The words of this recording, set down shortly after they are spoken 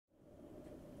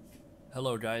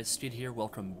Hello guys, Skidd here,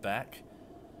 welcome back.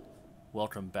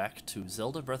 Welcome back to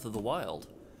Zelda Breath of the Wild.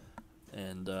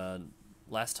 And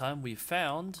last time we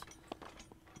found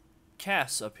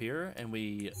Cass up here, and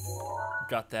we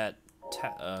got that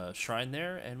shrine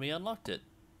there, and we unlocked it.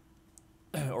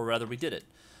 Or rather, we did it.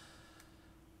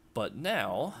 But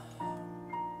now,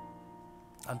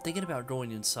 I'm thinking about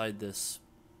going inside this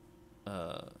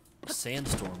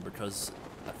sandstorm, because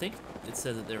I think it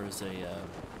said that there was a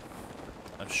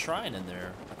shrine in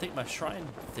there. I think my shrine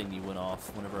thingy went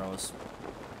off whenever I was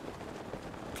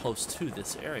close to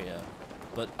this area,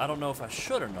 but I don't know if I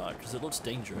should or not because it looks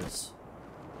dangerous.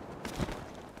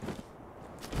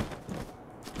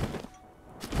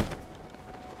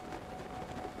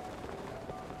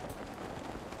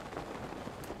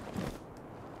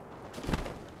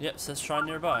 Yep, says shrine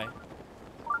nearby.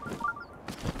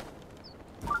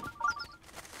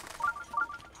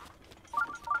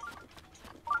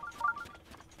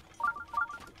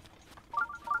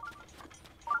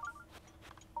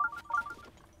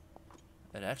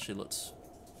 It actually looks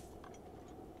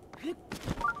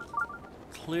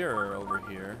clearer over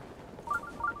here.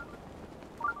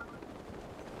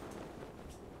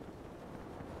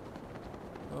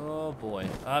 Oh boy,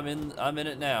 I'm in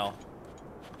it now.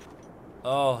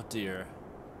 Oh dear.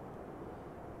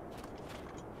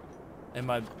 And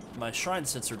my shrine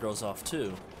sensor goes off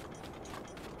too.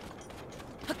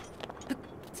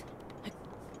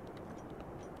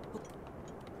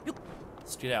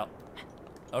 Let's get out.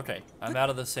 Okay, I'm out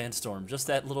of the sandstorm. Just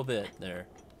that little bit there.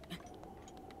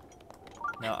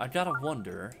 Now, I gotta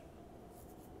wonder...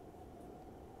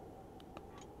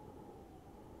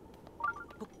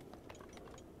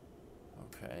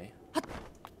 Okay.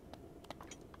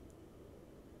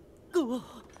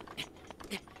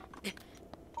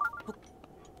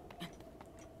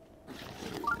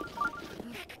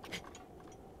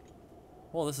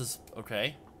 Well, this is...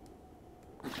 okay.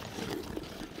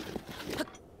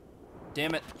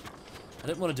 Damn it. I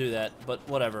didn't want to do that, but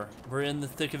whatever. We're in the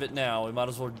thick of it now. We might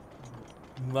as well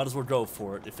go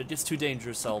for it. If it gets too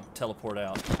dangerous, I'll teleport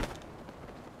out.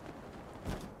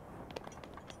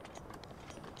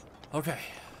 Okay.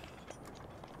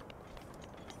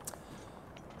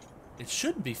 It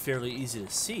should be fairly easy to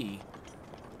see.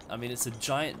 I mean, it's a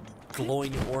giant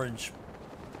glowing orange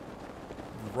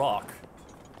rock.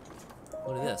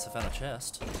 Look at this, I found a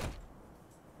chest.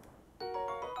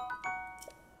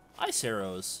 Ice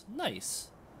arrows,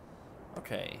 nice.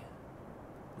 Okay,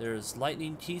 there's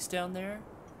lightning keys down there,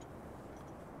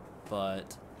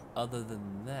 but other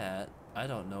than that, I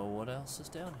don't know what else is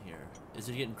down here. Is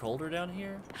it getting colder down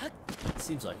here?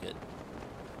 Seems like it.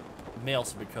 It may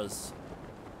also be because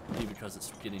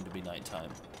it's getting to be nighttime.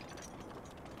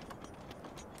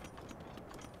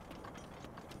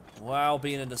 Wow,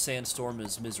 being in the sandstorm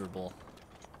is miserable.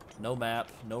 No map,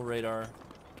 no radar.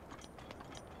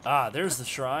 Ah, there's the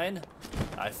shrine.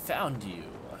 I found you.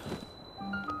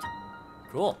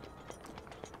 Cool.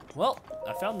 Well,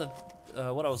 I found the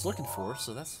what I was looking for,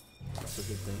 so that's a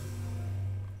good thing.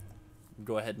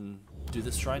 Go ahead and do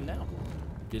this shrine now.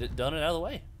 Get it done and out of the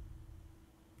way.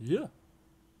 Yeah.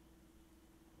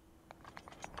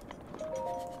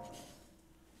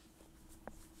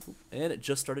 And it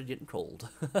just started getting cold.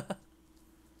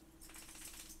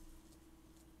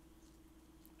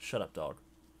 Shut up, dog.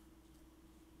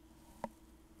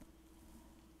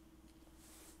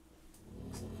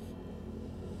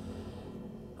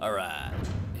 Alright,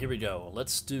 here we go.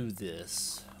 Let's do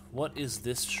this. What is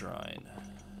this shrine?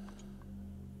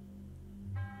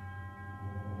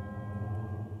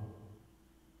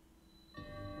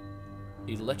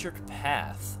 Electric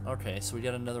path. Okay, so we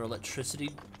got another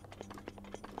electricity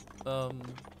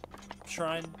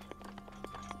shrine.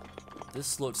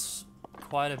 This looks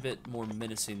quite a bit more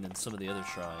menacing than some of the other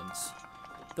shrines.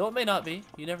 Though it may not be,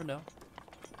 you never know.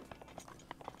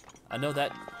 I know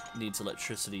that needs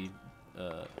electricity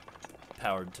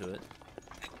powered to it.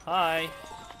 Hi!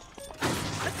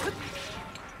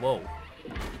 Whoa.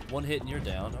 One hit and you're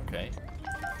down, okay.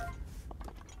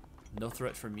 No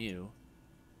threat from you.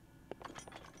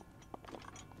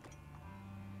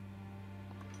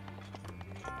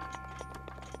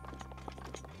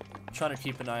 Trying to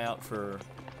keep an eye out for...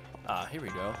 Ah, here we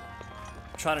go.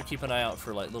 Trying to keep an eye out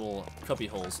for like little cubby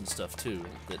holes and stuff too,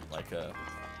 that like a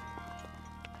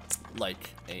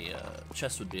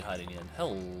chest would be hiding in.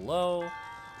 Hello.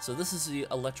 So this is the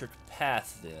electric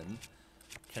path then.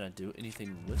 Can I do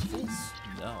anything with this?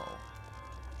 No.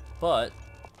 But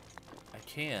I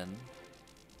can.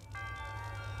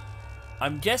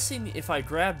 I'm guessing if I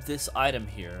grab this item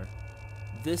here,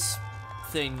 this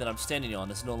thing that I'm standing on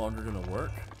is no longer going to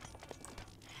work.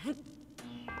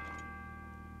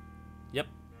 Yep.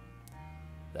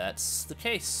 That's the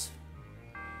case.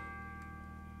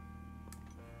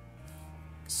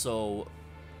 So,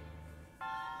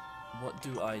 what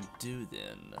do I do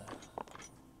then?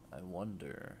 I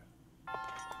wonder.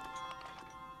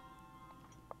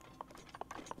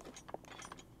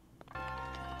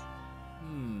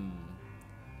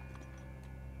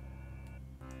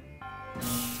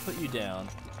 Put you down.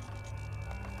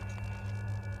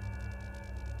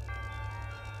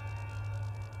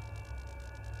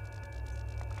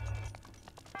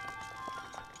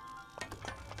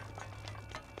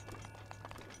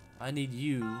 I need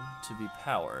you to be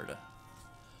powered.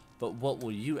 But what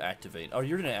will you activate? Oh,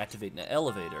 you're gonna activate an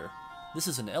elevator. This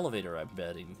is an elevator, I'm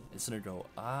betting. It's gonna go,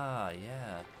 ah,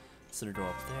 yeah. It's gonna go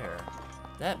up there.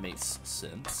 That makes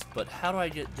sense. But how do I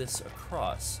get this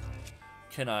across?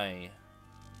 Can I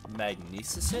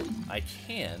magnesis it? I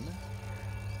can.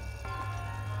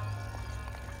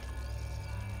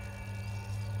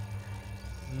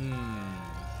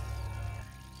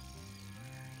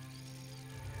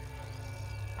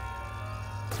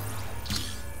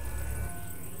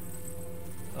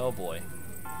 Oh boy.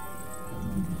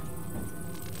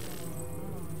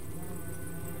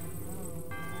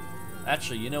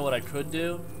 Actually, you know what I could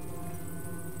do?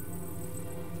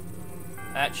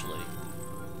 Actually,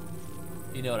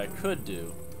 you know what I could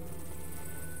do?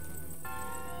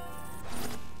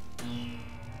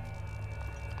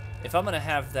 If I'm gonna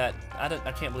have that,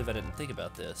 I can't believe I didn't think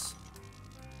about this.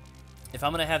 If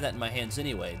I'm gonna have that in my hands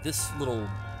anyway, this little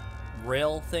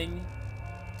rail thing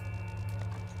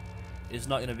is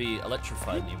not gonna be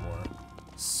electrified anymore.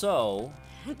 So,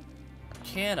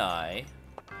 can I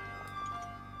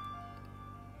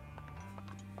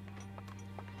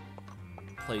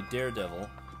play Daredevil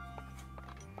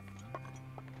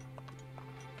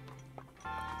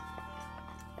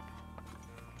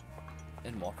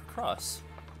and walk across?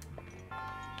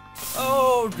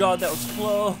 Oh god, that was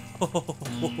close.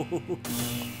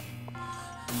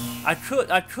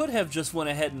 I could have just went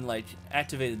ahead and like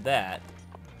activated that.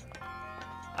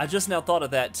 I just now thought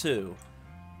of that too.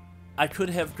 I could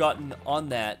have gotten on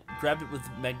that, grabbed it with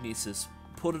magnesis,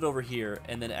 put it over here,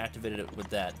 and then activated it with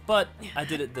that. But I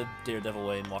did it the Daredevil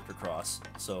way and walked across.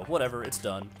 So whatever, it's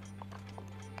done.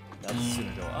 Now this is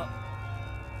gonna go up.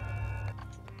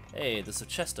 Hey, there's a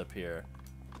chest up here.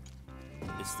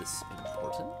 Is this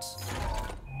important?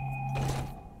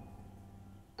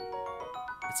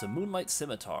 It's a Moonlight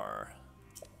Scimitar.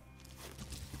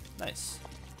 Nice.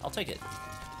 I'll take it.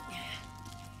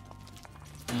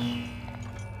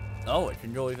 Oh, it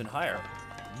can go even higher.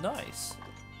 Nice.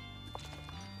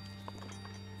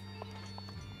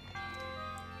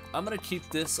 I'm gonna keep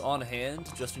this on hand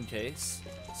just in case.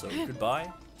 So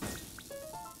goodbye.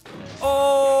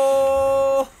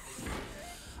 Oh!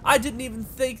 I didn't even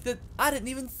think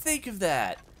of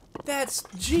that. That's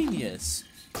genius.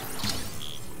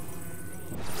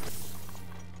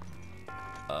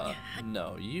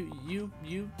 No,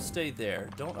 you stay there.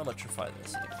 Don't electrify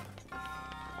this anymore.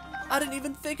 I didn't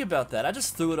even think about that. I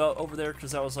just threw it over there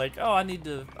because I was like, oh, I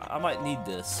might need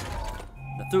this.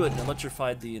 And I threw it and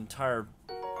electrified the entire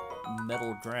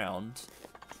metal ground,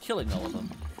 killing all of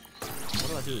them. What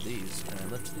do I do with these? Can I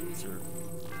lift these or?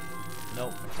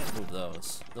 Nope, I can't move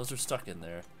those. Those are stuck in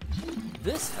there.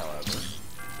 This, however,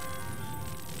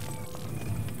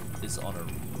 is on a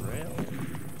rail.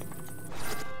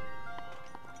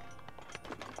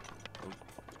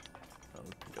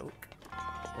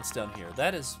 What's down here?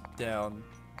 That is down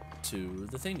to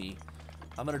the thingy.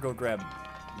 I'm gonna go grab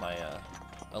my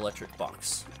electric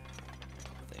box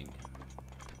thing.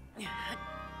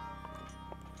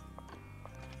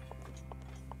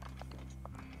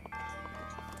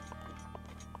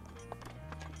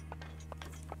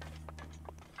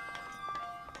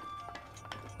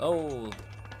 Oh.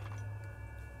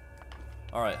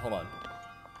 Alright, hold on.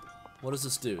 What does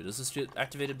this do? Does this get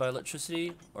activated by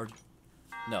electricity? Or...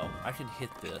 No, I can hit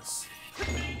this.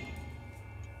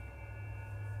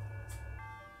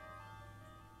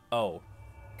 Oh.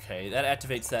 Okay, that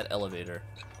activates that elevator.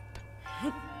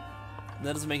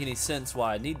 That doesn't make any sense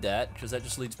why I need that, because that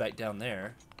just leads back down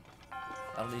there.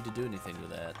 I don't need to do anything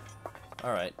with that.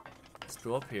 Alright, let's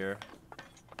go up here.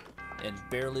 And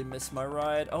barely miss my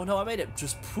ride. Oh no, I made it.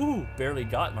 Just, pooh, barely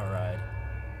got my ride.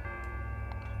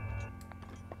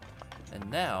 And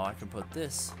now I can put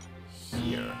this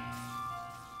here.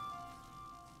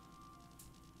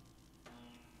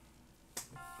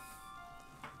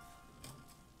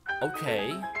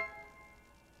 Okay.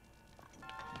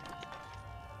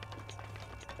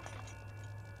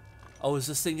 Oh, is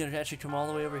this thing gonna actually come all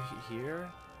the way over here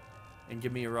and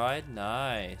give me a ride?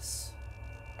 Nice.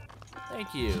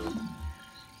 Thank you.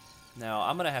 Now,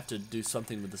 I'm gonna have to do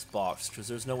something with this box, because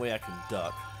there's no way I can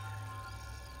duck.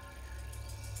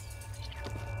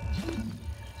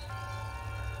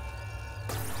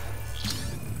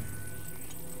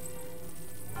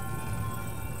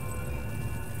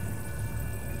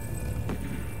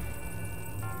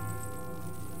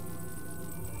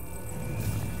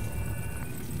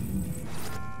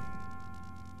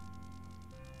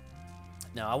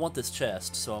 Now, I want this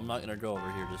chest, so I'm not gonna go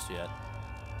over here just yet.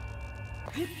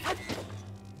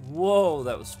 Whoa,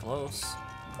 that was close.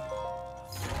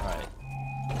 Alright.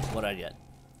 What'd I get?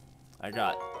 I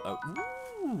got a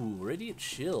ooh, radiant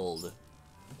shield.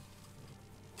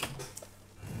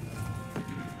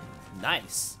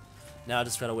 Nice. Now I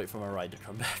just gotta wait for my ride to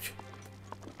come back.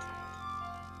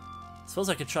 Suppose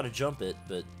I could try to jump it,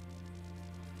 but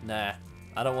nah.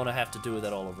 I don't want to have to do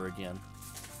that all over again.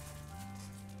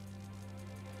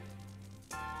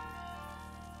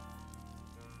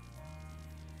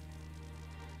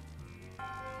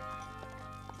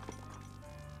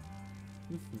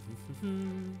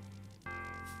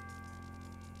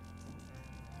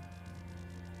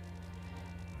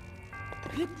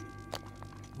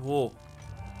 Whoa.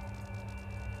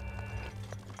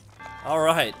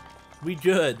 Alright, we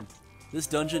good. This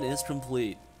dungeon is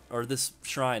complete. Or this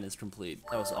shrine is complete.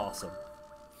 That was awesome.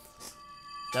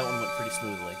 That one went pretty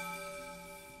smoothly.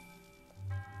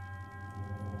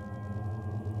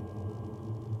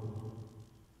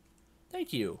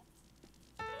 Thank you.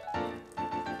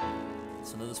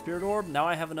 It's another spirit orb. Now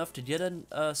I have enough to get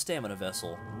a stamina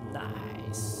vessel.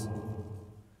 Nice.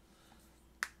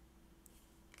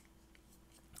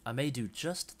 I may do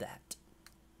just that.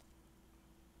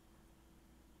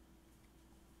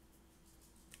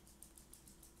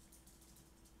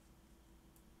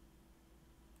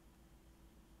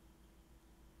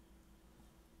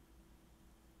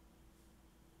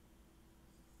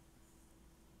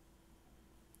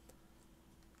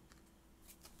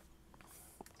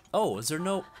 Oh, is there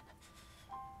no...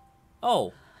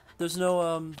 Oh, there's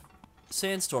no,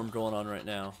 sandstorm going on right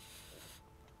now.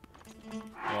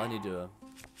 Well, I need to...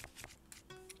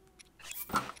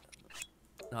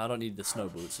 No, I don't need the snow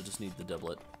boots, I just need the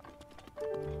doublet.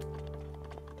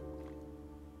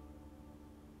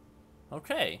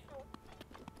 Okay.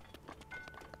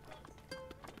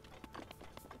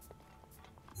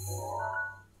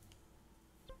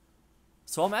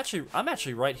 So I'm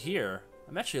actually right here.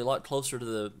 I'm actually a lot closer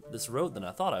to this road than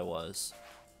I thought I was.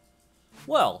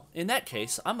 Well, in that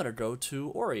case, I'm gonna go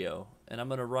to Oreo, and I'm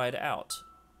gonna ride out.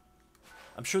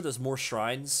 I'm sure there's more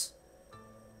shrines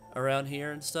around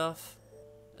here and stuff,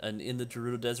 and in the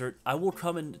Gerudo Desert. I will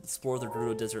come and explore the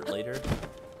Gerudo Desert later.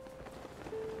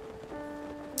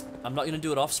 I'm not gonna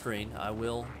do it off screen. I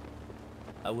will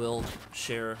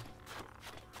share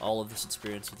all of this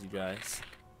experience with you guys.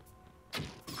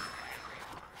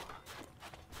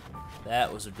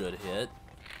 That was a good hit.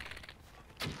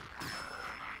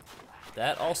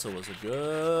 That also was a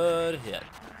good hit.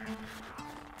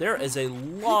 There is a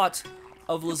lot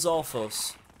of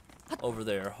Lizalfos over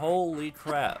there. Holy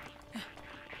crap.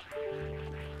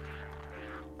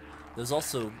 There's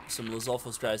also some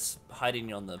Lizalfos guys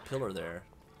hiding on the pillar there.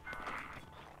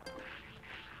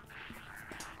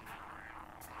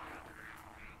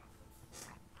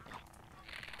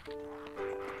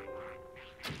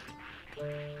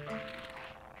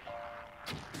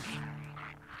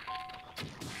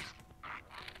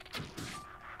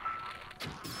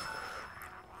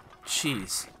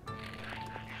 Jeez.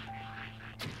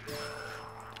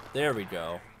 There we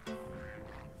go.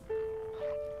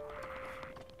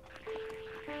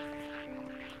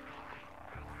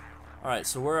 Alright,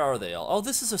 so where are they all? Oh,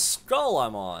 this is a skull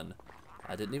I'm on.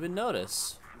 I didn't even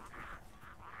notice.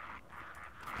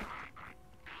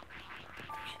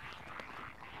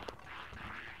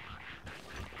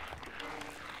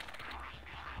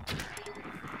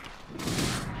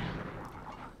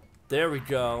 There we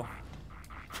go.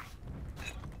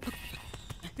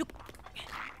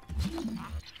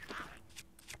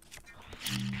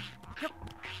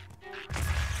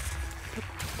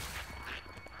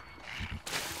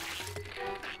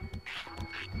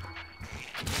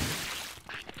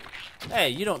 Hey,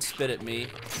 you don't spit at me.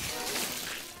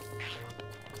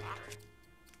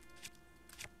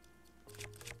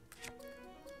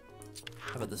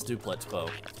 How about this duplex bow?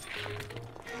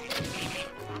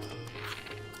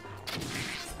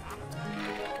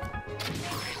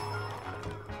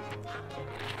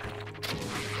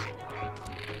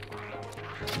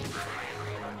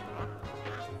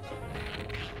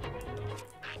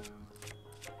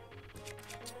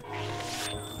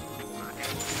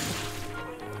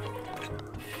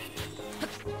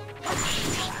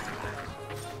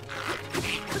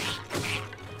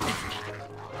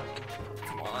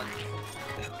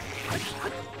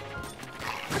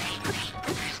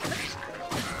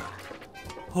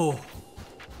 Oh.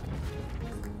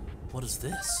 What is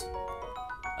this?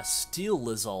 A steel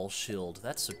Lizal shield.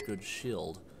 That's a good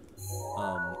shield.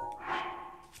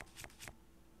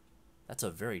 That's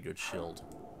a very good shield.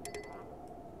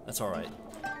 That's alright.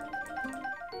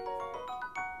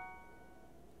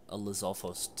 A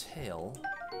Lizalfos tail.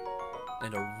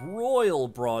 And a royal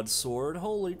broadsword.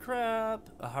 Holy crap!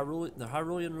 The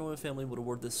Hyrulean royal family would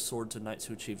award this sword to knights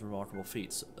who achieve remarkable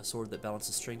feats. A sword that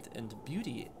balances strength and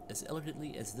beauty as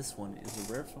elegantly as this one is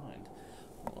a rare find.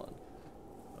 Hold on.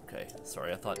 Okay,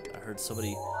 sorry, I thought I heard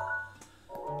somebody,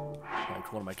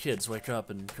 like one of my kids, wake up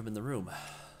and come in the room.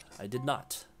 I did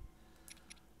not.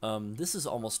 This is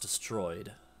almost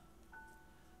destroyed.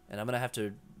 And I'm gonna have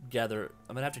to get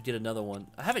another one.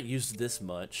 I haven't used this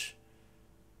much.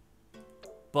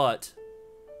 But,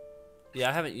 yeah,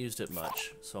 I haven't used it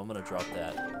much, so I'm gonna drop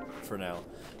that for now.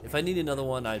 If I need another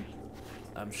one,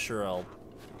 I'm sure I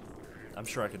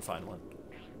can find one.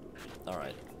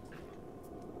 Alright.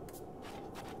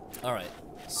 Alright,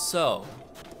 so,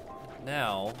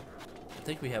 now, I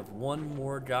think we have one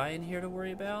more guy in here to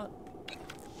worry about.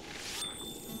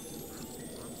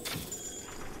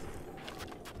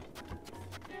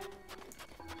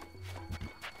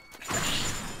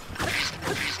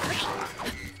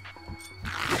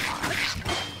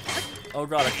 Oh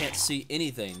god, I can't see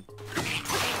anything.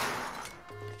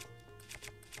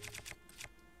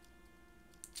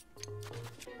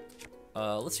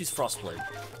 Let's use Frostblade.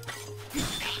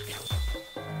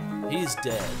 He's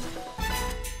dead.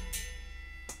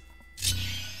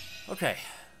 Okay.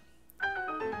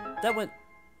 That went...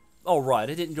 Alright,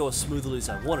 it didn't go as smoothly as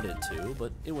I wanted it to,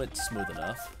 but it went smooth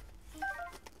enough.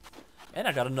 And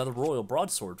I got another Royal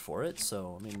Broadsword for it,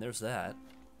 so, I mean, there's that.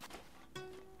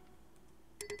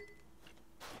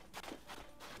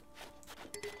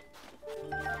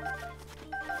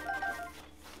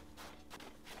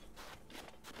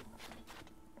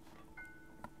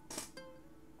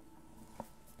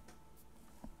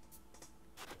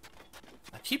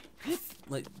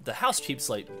 Like, the house keeps,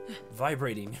 like,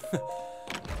 vibrating.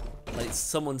 Like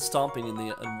someone stomping in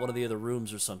one of the other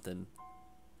rooms or something.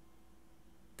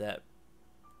 That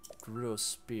Gerudo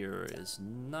spear is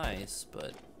nice,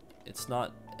 but it's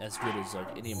not as good as,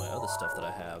 like, any of my other stuff that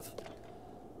I have.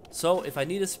 So, if I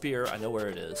need a spear, I know where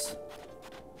it is.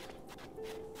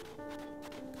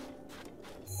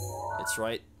 It's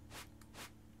right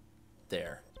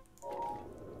there.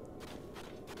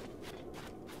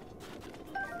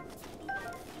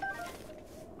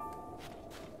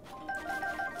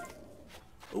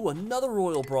 Ooh, another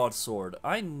Royal Broadsword.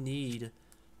 I need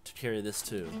to carry this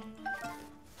too.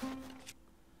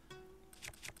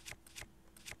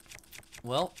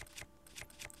 Well,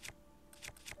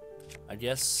 I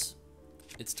guess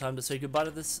it's time to say goodbye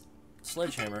to this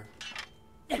sledgehammer.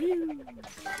 There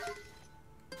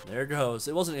it goes.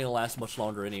 It wasn't going to last much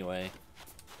longer anyway.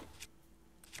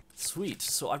 Sweet.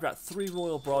 So I've got 3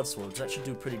 Royal Broadswords. That should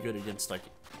do pretty good against, like,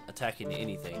 attacking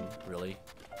anything, really.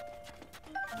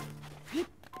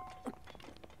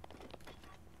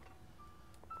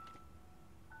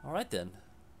 Alright then.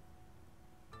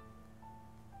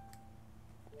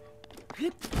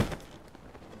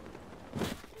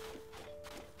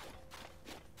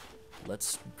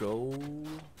 Let's go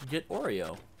get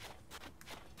Oreo.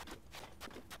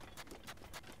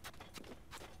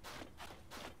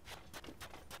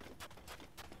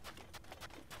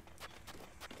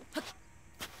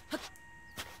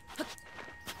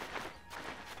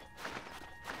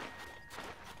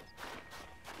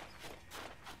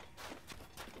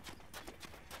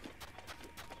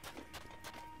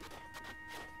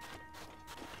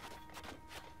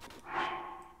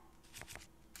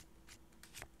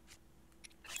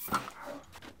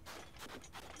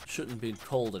 Shouldn't be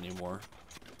cold anymore.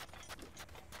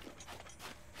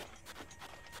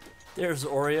 There's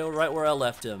Oreo, right where I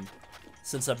left him,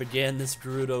 since I began this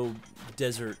Gerudo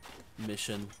desert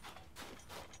mission.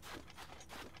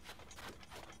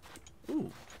 Ooh.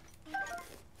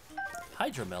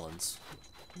 Hydra melons.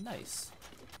 Nice.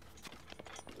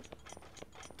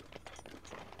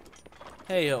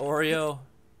 Hey, Oreo.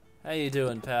 How you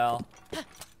doing, pal?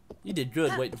 You did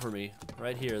good waiting for me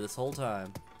right here this whole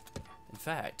time. In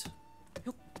fact,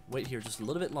 wait here just a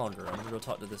little bit longer. I'm gonna go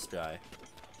talk to this guy.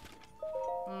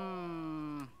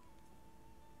 I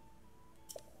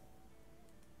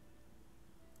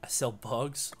sell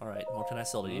bugs? Alright, what can I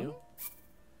sell to you?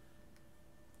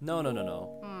 No, no, no,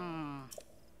 no.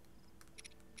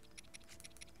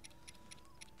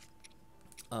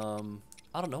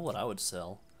 I don't know what I would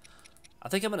sell. I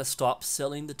think I'm gonna stop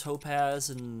selling the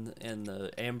topaz and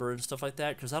the amber and stuff like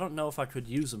that, because I don't know if I could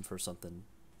use them for something.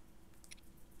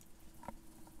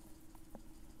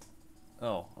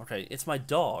 Oh, okay. It's my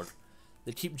dog.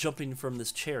 They keep jumping from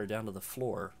this chair down to the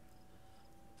floor.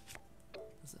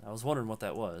 I was wondering what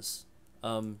that was.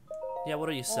 Yeah, what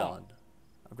are you selling?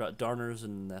 I've got darners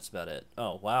and that's about it.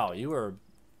 Oh, wow. You are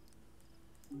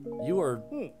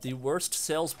the worst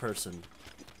salesperson.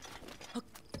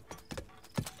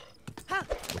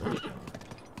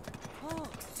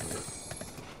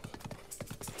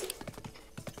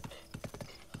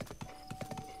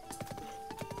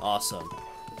 Awesome.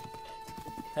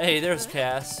 Hey, there's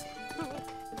Cass.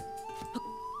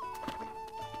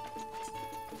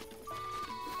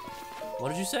 What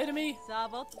did you say to me?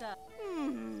 Sabota.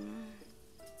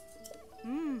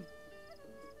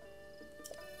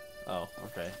 Oh,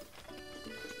 okay.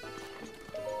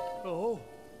 Oh.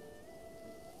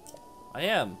 I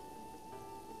am.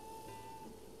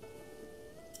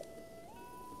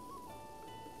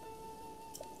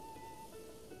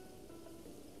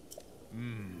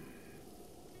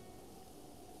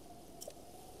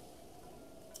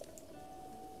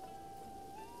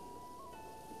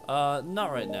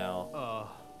 Not right now.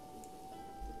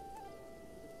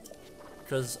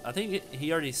 Because I think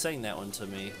he already sang that one to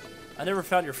me. I never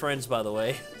found your friends, by the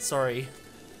way. Sorry.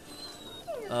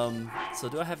 So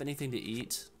do I have anything to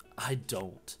eat? I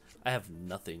don't. I have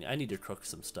nothing. I need to cook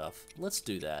some stuff. Let's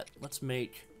do that. Let's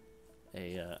make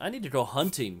a, I need to go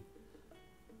hunting.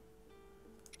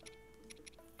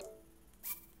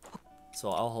 So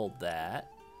I'll hold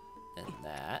that, and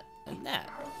that, and that.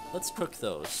 Let's cook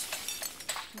those.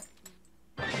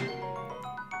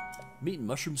 Meat and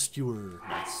mushroom skewer.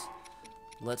 Nice.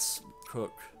 Let's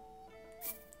cook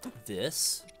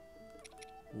this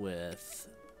with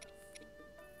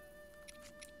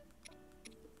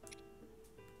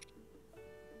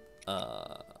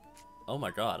oh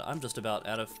my god, I'm just about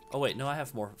out of, oh wait, no, I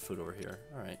have more food over here.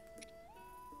 Alright.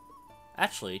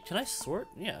 Actually, can I sort?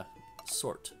 Yeah,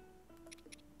 sort.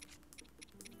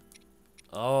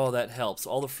 Oh, that helps.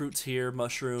 All the fruits here,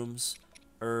 mushrooms,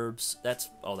 herbs, that's,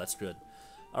 oh, that's good.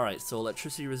 Alright, so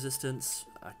electricity resistance,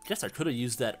 I guess I could have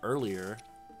used that earlier.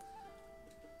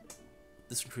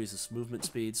 This increases movement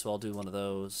speed, so I'll do one of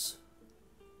those.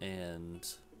 And,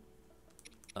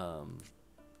 how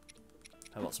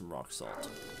about some rock salt?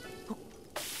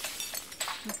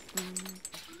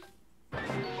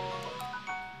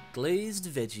 Glazed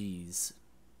veggies.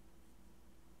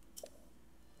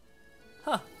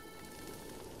 Huh.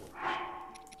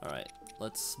 Alright,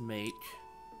 let's make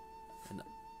an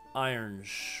iron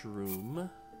shroom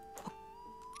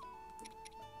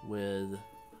with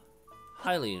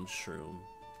Hylian shroom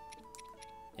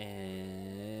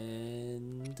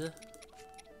and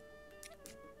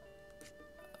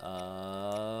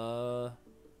a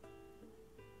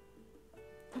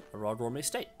raw gourmet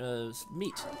steak,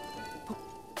 meat.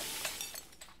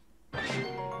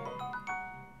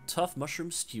 Tough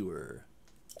mushroom skewer.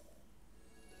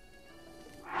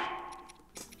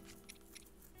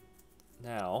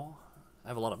 Now, I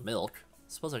have a lot of milk.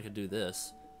 Suppose I could do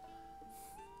this.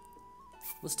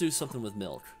 Let's do something with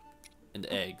milk and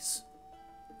eggs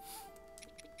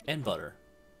and butter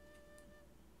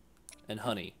and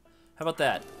honey. How about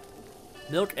that?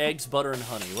 Milk, eggs, butter, and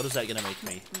honey. What is that gonna make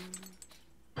me?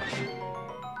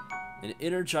 An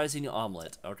energizing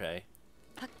omelet. Okay.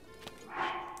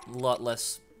 A lot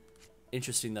less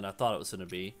interesting than I thought it was gonna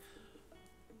be.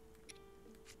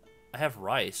 I have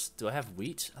rice. Do I have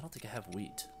wheat? I don't think I have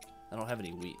wheat. I don't have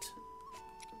any wheat.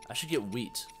 I should get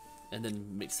wheat and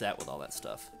then mix that with all that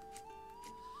stuff.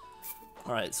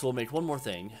 Alright, so we'll make one more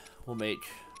thing. We'll make,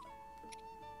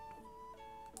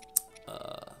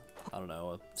 I don't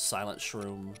know, a silent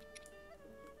shroom.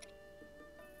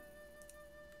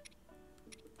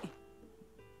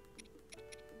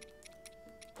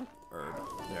 Herb.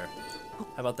 There.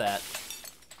 How about that?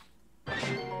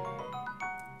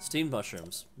 Steamed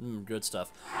mushrooms. Good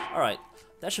stuff. Alright,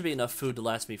 that should be enough food to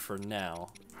last me for now.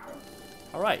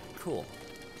 Alright, cool.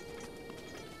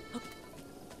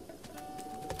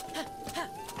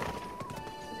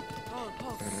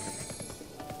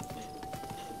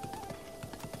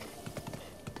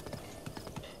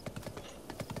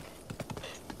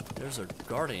 There's a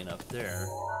guardian up there.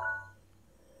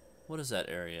 What is that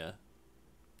area?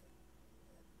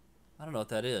 I don't know what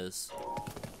that is.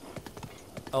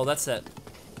 Oh, that's that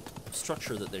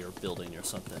structure that they are building or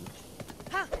something.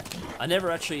 I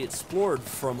never actually explored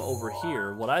from over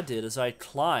here. What I did is I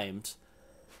climbed.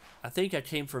 I think I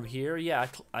came from here. Yeah,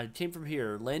 I came from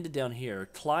here, landed down here,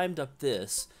 climbed up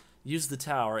this, used the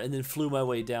tower, and then flew my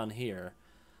way down here.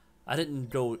 I didn't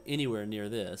go anywhere near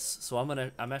this, so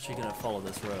I'm actually gonna follow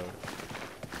this road.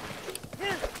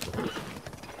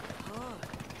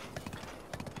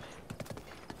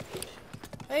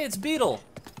 Hey, it's Beetle.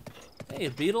 Hey,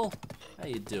 Beetle. How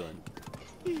you doing?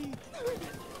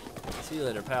 See you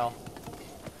later, pal.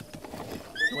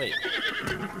 Wait.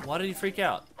 Why did he freak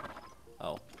out?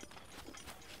 Oh.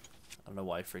 I don't know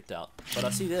why he freaked out. But I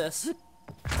see this.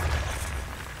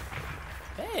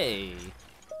 Hey.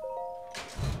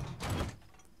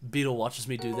 Beetle watches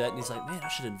me do that and he's like, man, I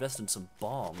should invest in some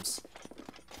bombs.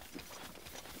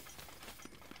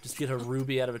 Just get a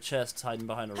ruby out of a chest hiding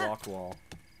behind a rock wall.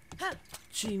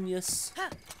 Genius.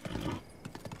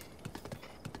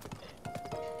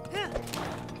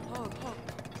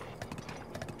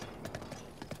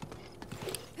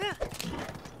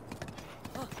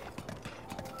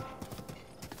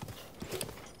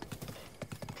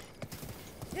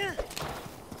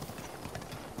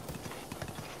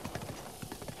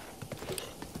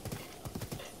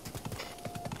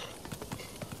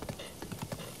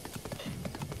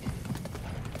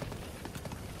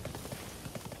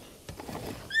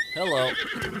 Hello.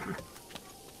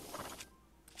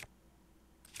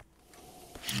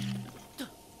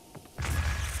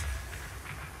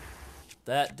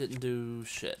 That didn't do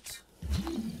shit.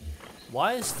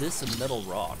 Why is this a metal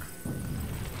rock?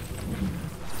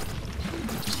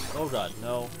 Oh god,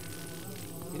 no.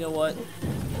 You know what?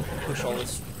 Push all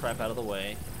this crap out of the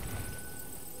way.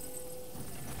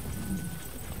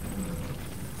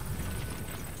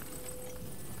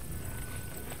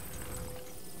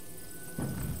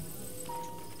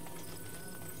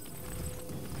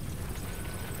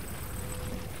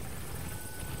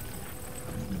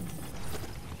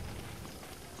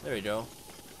 There we go.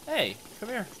 Hey, come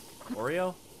here,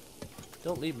 Oreo.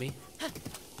 Don't leave me.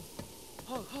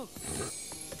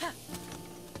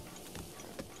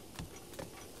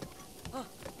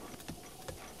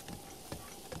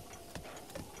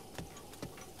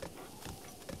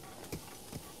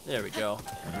 There we go.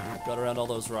 Got around all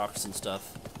those rocks and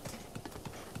stuff.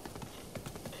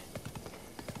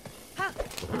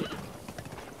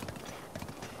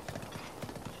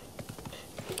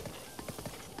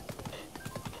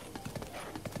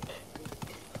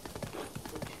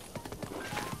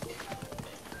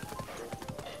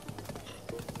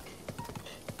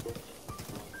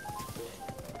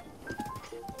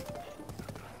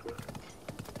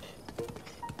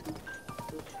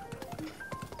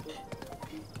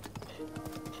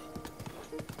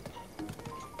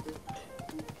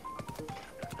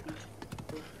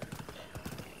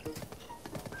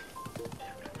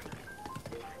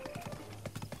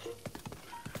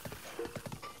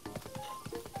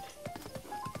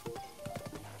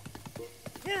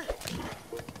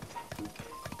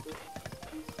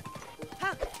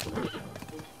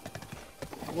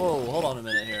 Whoa, hold on a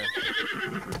minute here.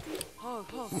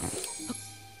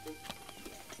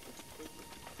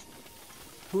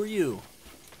 Who are you?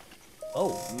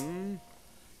 Oh.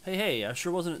 Hey, I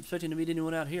sure wasn't expecting to meet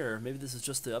anyone out here. Maybe this is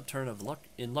just the upturn of luck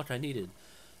I needed.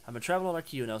 I'm a traveler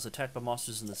like you, and I was attacked by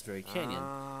monsters in this very canyon.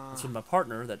 That's when my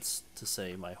partner, that's to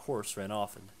say, my horse, ran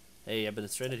off, and hey, I've been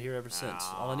stranded here ever since.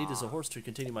 All I need is a horse to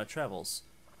continue my travels.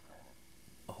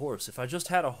 A horse. If I just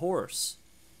had a horse.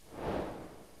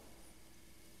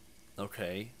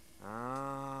 Okay.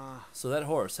 So that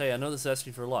horse. Hey, I know this is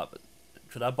asking for a lot, but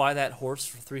could I buy that horse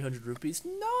for 300 rupees?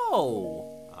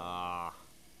 No!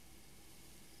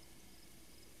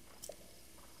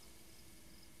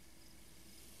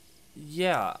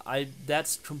 Yeah,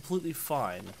 that's completely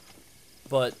fine.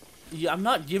 But yeah, I'm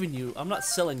not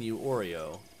selling you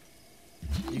Oreo.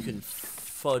 You can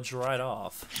fudge right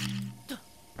off.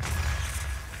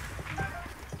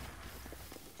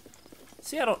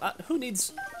 See, who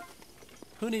needs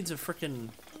a frickin'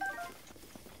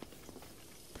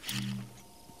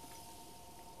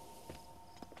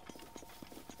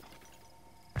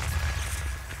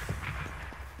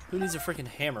 who needs a frickin'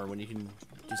 hammer when you can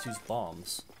just use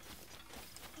bombs?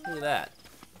 Look at that.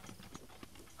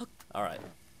 Alright.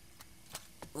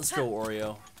 Let's go,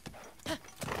 Oreo.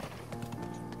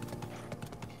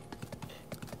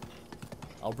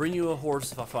 I'll bring you a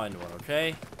horse if I find one,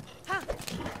 okay?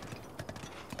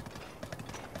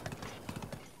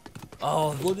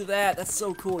 Oh, look at that! That's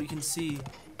so cool. You can see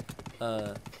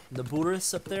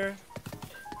Naburis up there.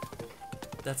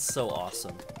 That's so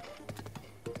awesome.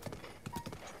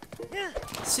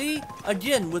 See,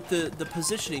 again with the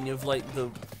positioning of like the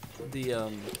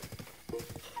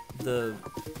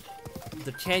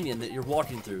canyon that you're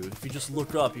walking through. If you just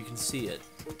look up, you can see it.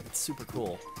 It's super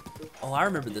cool. Oh, I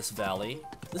remember this valley.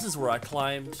 This is where I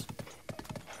climbed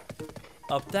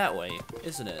up that way,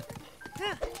 isn't it?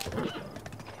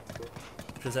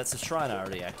 Because that's the shrine I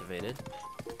already activated.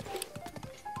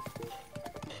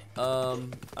 I'm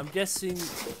guessing.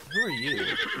 Who are you?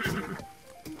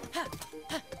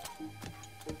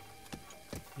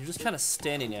 You're just kind of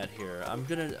standing out here. I'm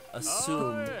gonna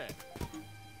assume...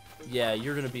 Yeah,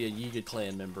 you're gonna be a Yiga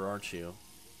clan member, aren't you?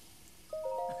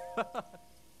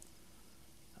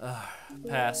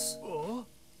 Pass.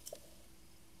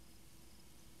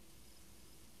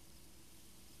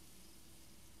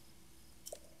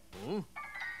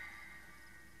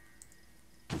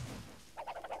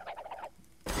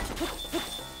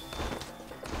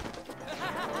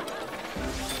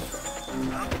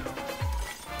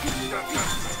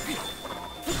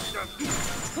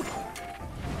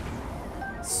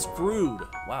 Screwed.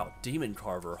 Wow, Demon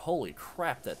Carver. Holy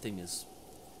crap, that thing is...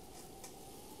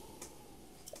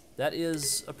 That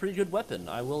is a pretty good weapon,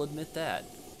 I will admit that.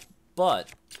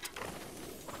 But...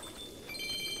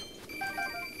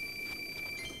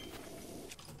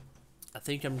 I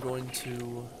think I'm going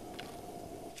to...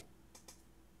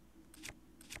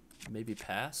 maybe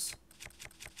pass?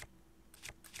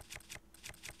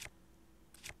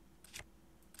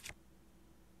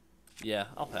 Yeah,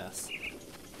 I'll pass.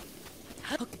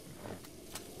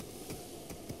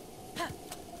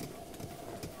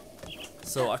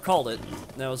 So I called it.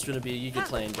 Now it's gonna be a Yiga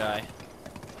clan guy.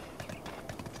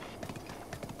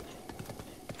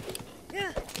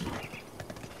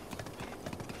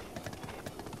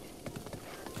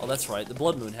 Oh, that's right. The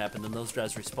blood moon happened and those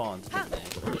guys respawned, didn't they?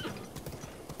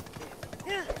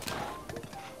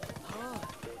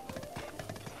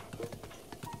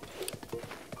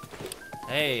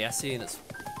 Hey, I see this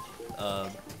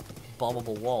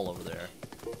bombable wall over there.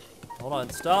 Hold on,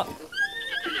 stop.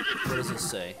 What does this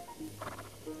say?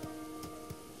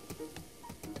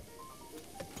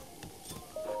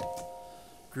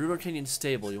 Gerudo Canyon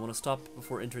Stable. You want to stop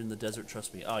before entering the desert,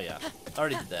 trust me. Oh yeah, I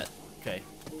already did that. Okay.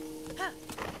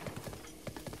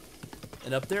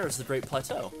 And up there is the Great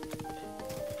Plateau.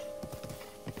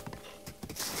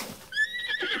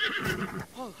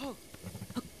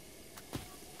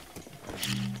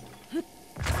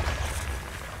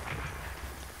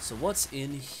 So what's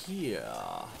in here?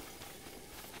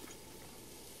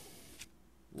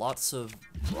 Lots of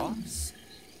rocks?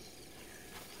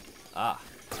 Ah.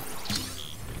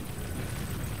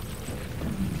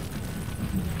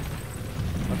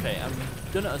 Okay, I'm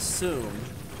gonna assume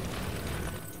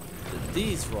that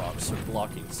these rocks are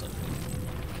blocking something.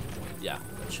 Yeah,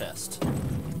 a chest.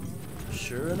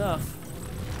 Sure enough.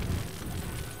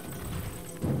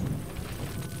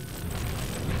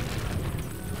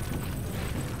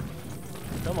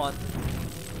 Come on.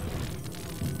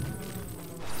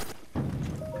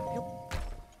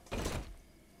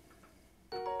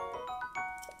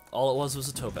 All it was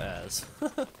a topaz.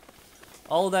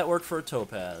 All of that work for a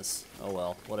topaz. Oh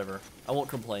well, whatever. I won't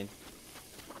complain.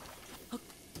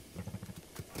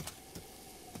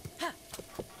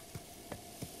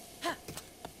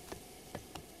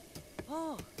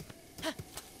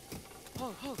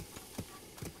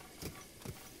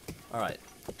 Alright.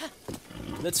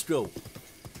 Let's go.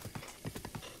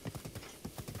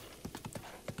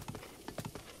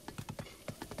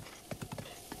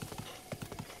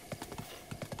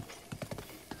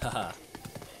 Haha.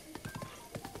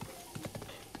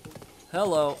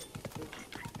 Hello.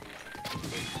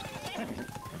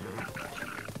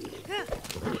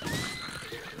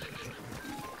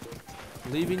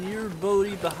 Leaving your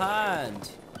booty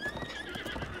behind.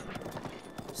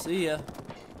 See ya.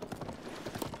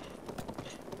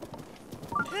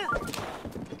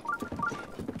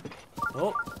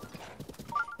 Oh.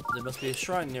 There must be a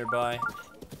shrine nearby.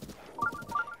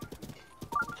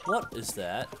 What is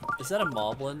that? Is that a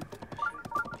moblin?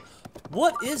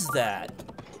 What is that?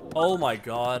 Oh my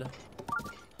god.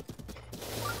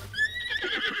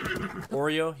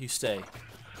 Oreo, you stay.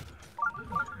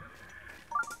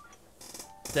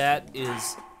 That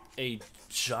is a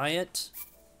giant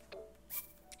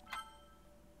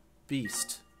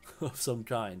beast of some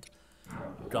kind.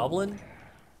 Goblin?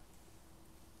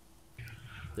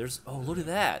 There's, oh look at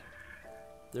that.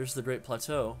 There's the Great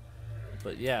Plateau.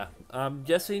 But yeah, I'm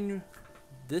guessing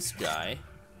this guy.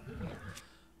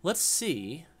 Let's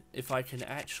see if I can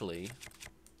actually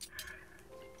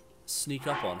sneak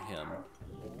up on him.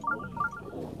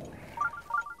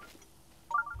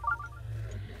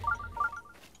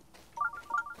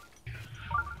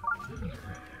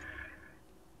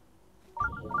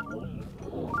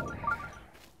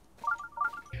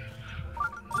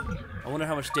 I wonder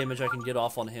how much damage I can get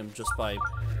off on him just by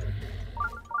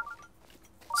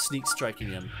sneak striking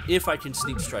him. If I can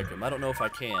sneak strike him. I don't know if I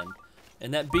can.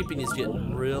 And that beeping is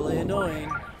getting really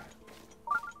annoying.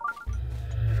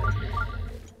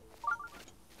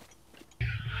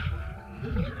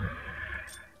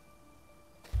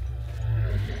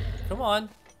 Come on.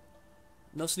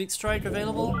 No sneak strike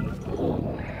available?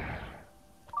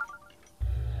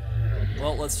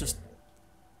 let's just...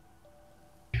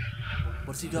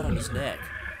 What's he got on his neck?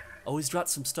 Oh, he's got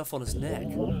some stuff on his neck.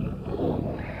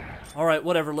 Alright,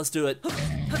 whatever, let's do it.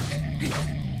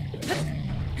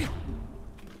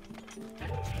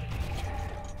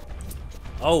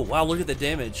 Oh, wow, look at the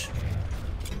damage.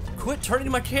 Quit turning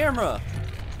my camera!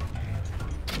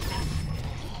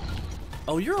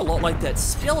 Oh, you're a lot like that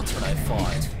skeleton I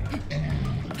fought.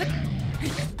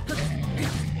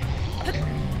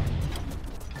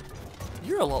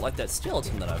 You're a lot like that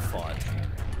skeleton that I fought.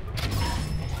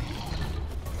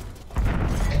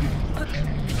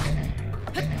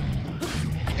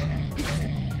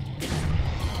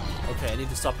 Okay, I need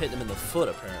to stop hitting him in the foot,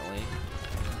 apparently.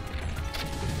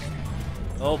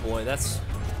 Oh boy, that's...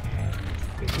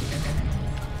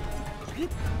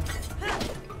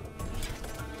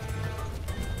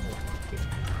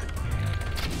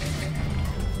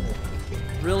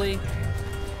 Really?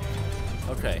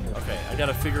 Okay, okay. I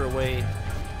gotta figure a way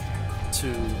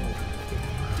to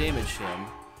damage him.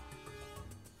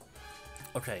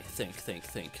 Okay, think.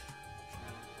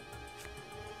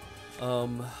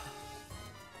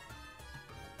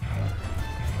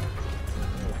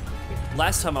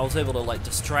 Last time I was able to, like,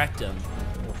 distract him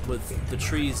with the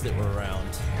trees that were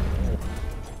around.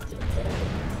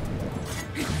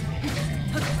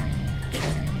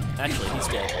 Actually, he's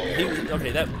dead.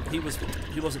 Okay,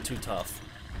 he wasn't too tough.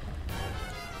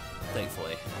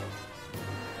 Thankfully.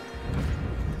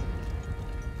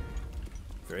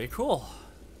 Very cool.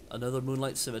 Another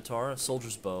Moonlight Scimitar, a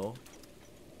soldier's bow.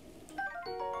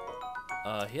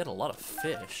 He had a lot of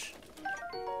fish.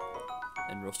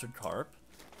 And roasted carp.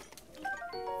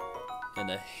 And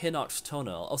a Hinox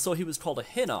toenail. Oh, so he was called a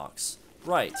Hinox.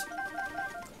 Right.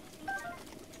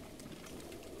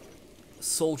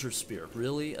 Soldier spear.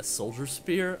 Really? A soldier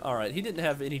spear? Alright, he didn't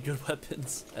have any good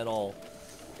weapons at all.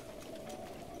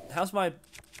 How's my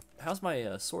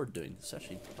sword doing? It's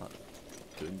actually not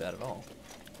doing bad at all.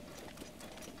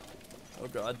 Oh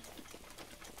god.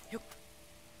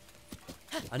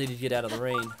 I need to get out of the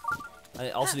rain.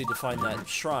 I also need to find that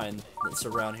shrine that's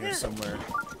around here somewhere.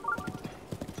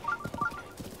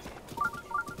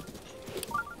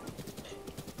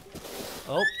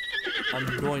 Oh,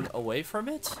 I'm going away from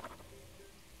it?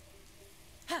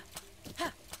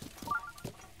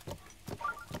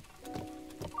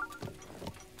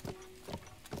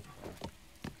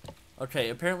 Okay,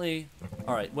 apparently...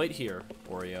 Alright, wait here,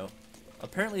 Oreo.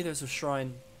 Apparently there's a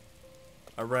shrine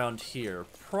around here.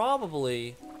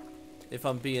 Probably, if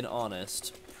I'm being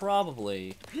honest,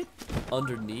 probably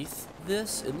underneath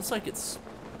this. It looks like it's...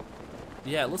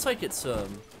 Yeah, it looks like it's,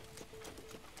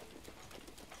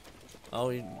 Oh,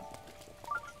 I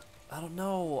don't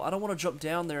know. I don't want to jump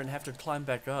down there and have to climb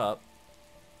back up.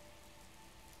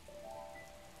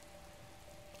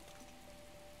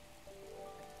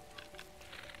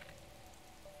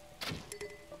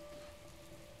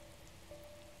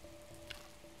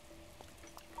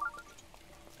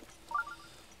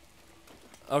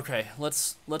 Okay,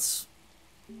 let's go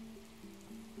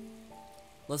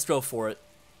for it.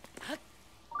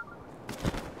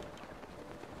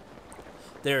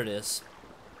 There it is.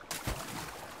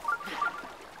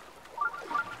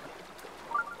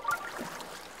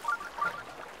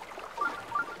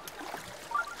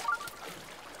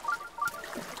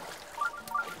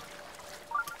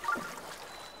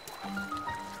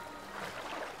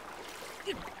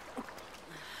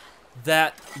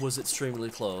 That was extremely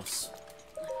close.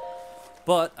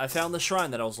 But I found the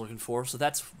shrine that I was looking for, so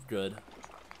that's good.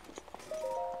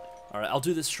 Alright, I'll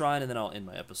do this shrine and then I'll end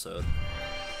my episode.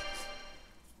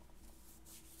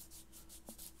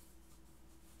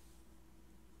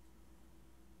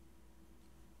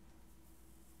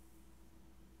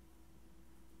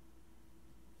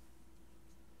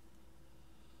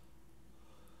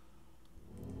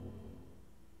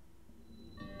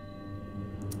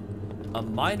 A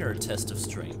minor test of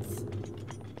strength.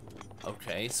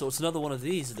 Okay, so it's another one of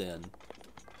these then.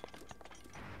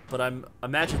 But I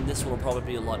imagine this one will probably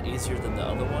be a lot easier than the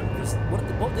other one. Because what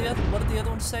did the other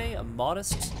one say? A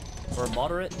modest or a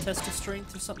moderate test of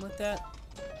strength or something like that?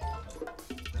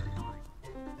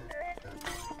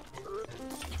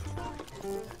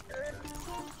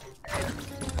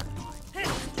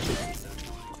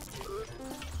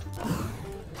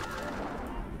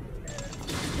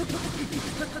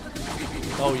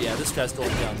 Oh yeah, this guy's going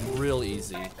down real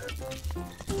easy.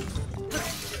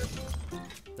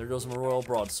 There goes my royal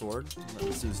broadsword.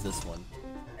 Let's use this one.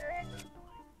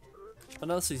 Oh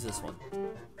no, let's use this one.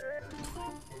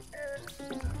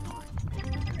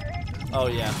 Oh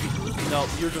yeah. No,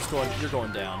 you're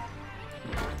going down.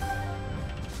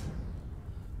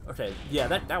 Okay, yeah,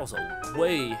 that was a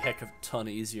way heck of a ton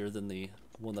easier than the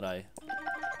one that I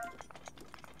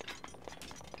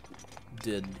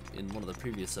did in one of the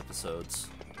previous episodes.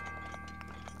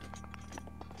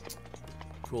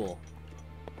 Cool.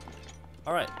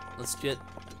 Alright, let's get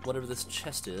whatever this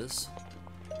chest is.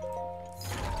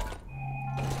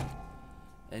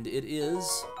 And it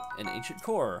is an ancient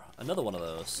core. Another one of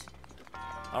those.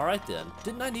 Alright then.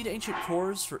 Didn't I need ancient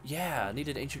cores for... Yeah, I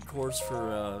needed ancient cores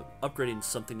for upgrading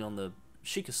something on the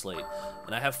Sheikah slate.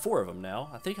 And I have 4 of them now.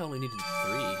 I think I only needed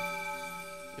 3,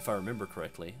 if I remember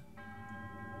correctly.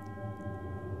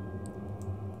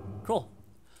 Cool.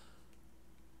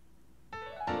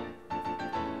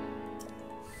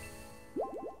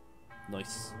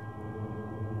 Nice.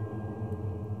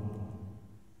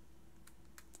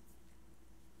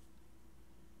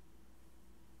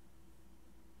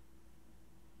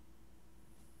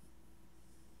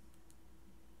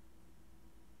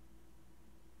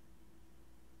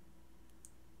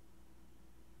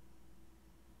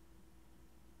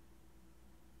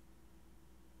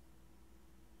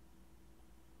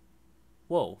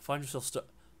 Whoa, find yourself stuck.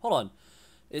 Hold on.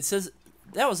 It says,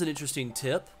 that was an interesting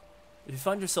tip. If you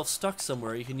find yourself stuck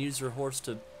somewhere, you can use your horse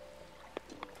to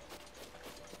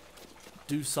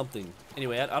do something.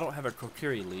 Anyway, I don't have a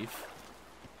Kokiri leaf.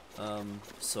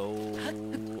 So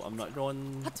I'm not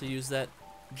going to use that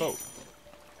boat.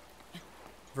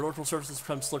 Vertical surfaces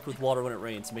become slick with water when it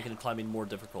rains, making climbing more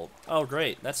difficult. Oh,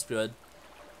 great. That's good.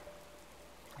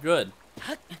 Good.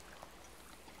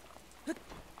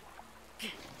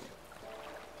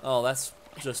 Oh, that's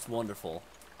just wonderful.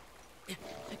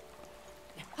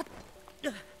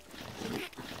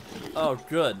 Oh,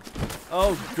 good.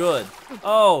 Oh, good.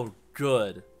 Oh,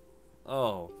 good.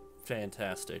 Oh,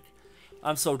 fantastic.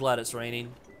 I'm so glad it's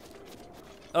raining.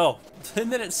 Oh,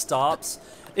 and then it stops.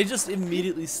 It just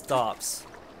immediately stops.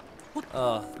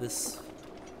 This...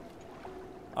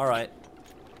 Alright.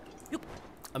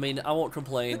 I mean, I won't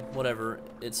complain. Whatever.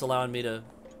 It's allowing me to...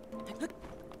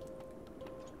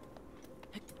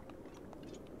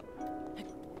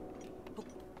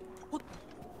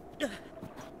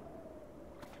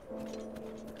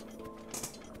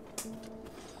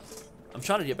 I'm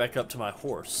trying to get back up to my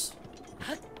horse.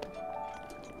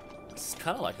 It's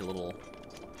kind of like a little...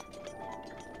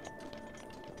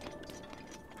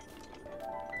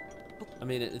 I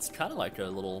mean, it's kind of like a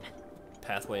little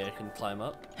pathway I can climb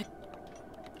up.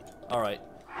 Alright,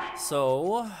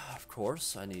 so, of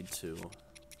course, I need to...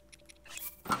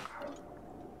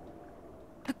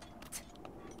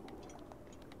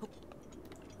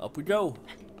 Up we go!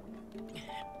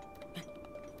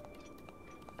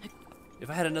 If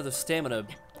I had another stamina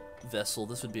vessel,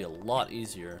 this would be a lot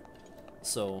easier.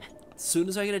 So, as soon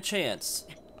as I get a chance,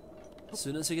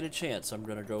 I'm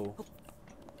gonna go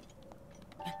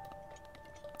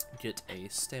get a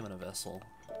stamina vessel.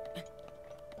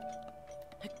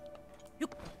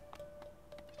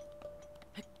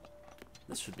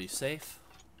 This should be safe.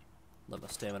 Let my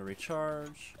stamina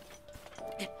recharge.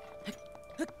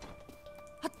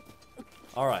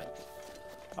 Alright.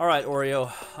 Alright,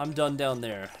 Oreo. I'm done down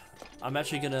there. I'm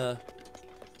actually gonna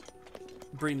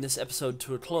bring this episode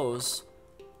to a close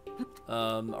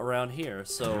around here.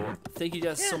 So, thank you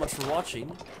guys so much for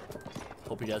watching.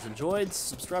 Hope you guys enjoyed.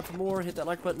 Subscribe for more. Hit that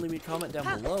like button. Leave me a comment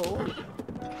down below.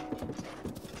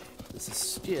 This is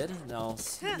Skidd, and I'll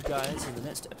see you guys in the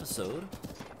next episode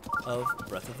of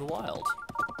Breath of the Wild.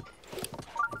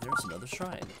 And there's another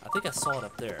shrine. I think I saw it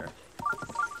up there.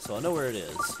 So I know where it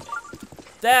is.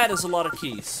 That is a lot of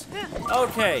keys.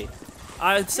 Okay.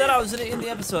 I said I was in the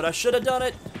episode. I should have done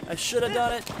it. I should have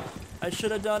done it. I should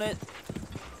have done it.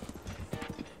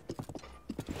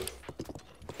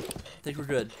 I think we're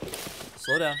good.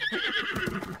 Slow down.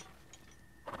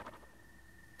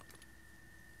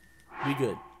 Be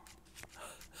good.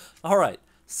 Alright.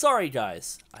 Sorry,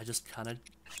 guys. I just kind of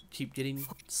keep getting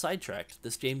sidetracked.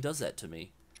 This game does that to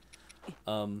me.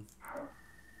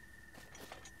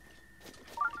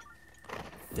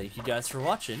 Thank you guys for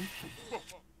watching.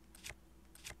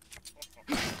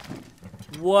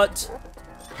 What?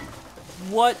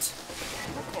 What?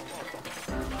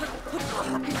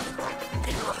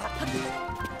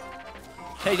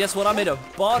 Hey, guess what? I made a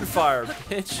bonfire,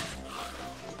 bitch.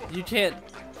 You can't...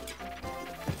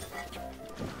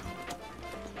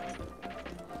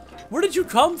 Where did you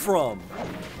come from?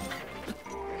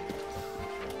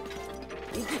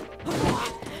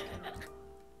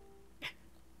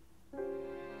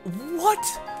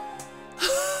 What?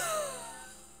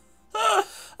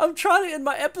 I'm trying to end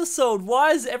my episode.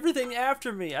 Why is everything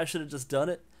after me? I should have just done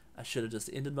it. I should have just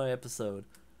ended my episode.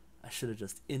 I should have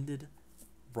just ended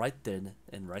right then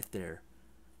and right there.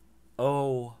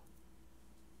 Oh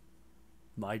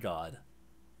my God.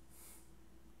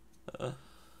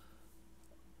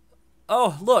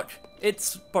 Oh, look!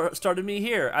 It's started me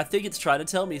here. I think it's trying to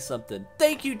tell me something.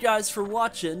 Thank you guys for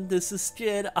watching. This is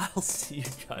Skid. I'll see you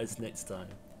guys next time.